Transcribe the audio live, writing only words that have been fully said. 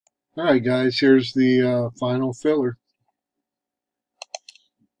All right, guys, here's the final filler.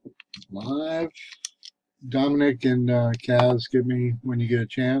 Live. Dominic and Kaz, give me when you get a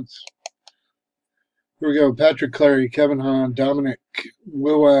chance. Here we go. Patrick Clary, Kevin Hahn, Dominic,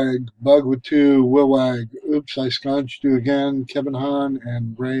 Wilwag, Bug with two, Wilwag, Oops, I Scrunched You Again, Kevin Hahn,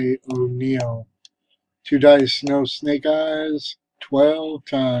 and Ray O'Neill. Two dice, no snake eyes, 12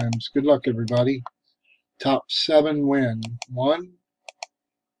 times. Good luck, everybody. Top 7 win. 1,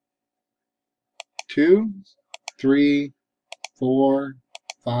 2, 3, 4,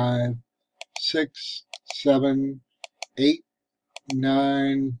 5, 6, 7, 8,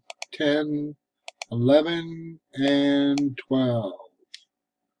 9, 10, 11, and 12.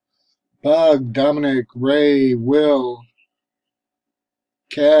 Bug, Dominic, Ray, Will,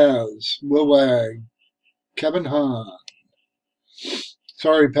 Kaz, Wilwag, Kevin Hahn.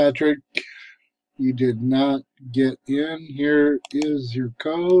 Sorry, Patrick, you did not get in. Here is your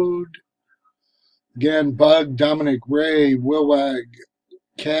code. Again, Bug, Dominic, Ray, Wilwag,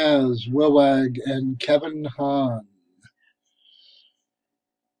 Kaz, Wilwag, and Kevin Hahn.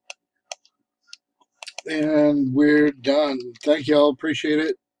 And we're done. Thank y'all. Appreciate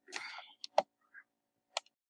it.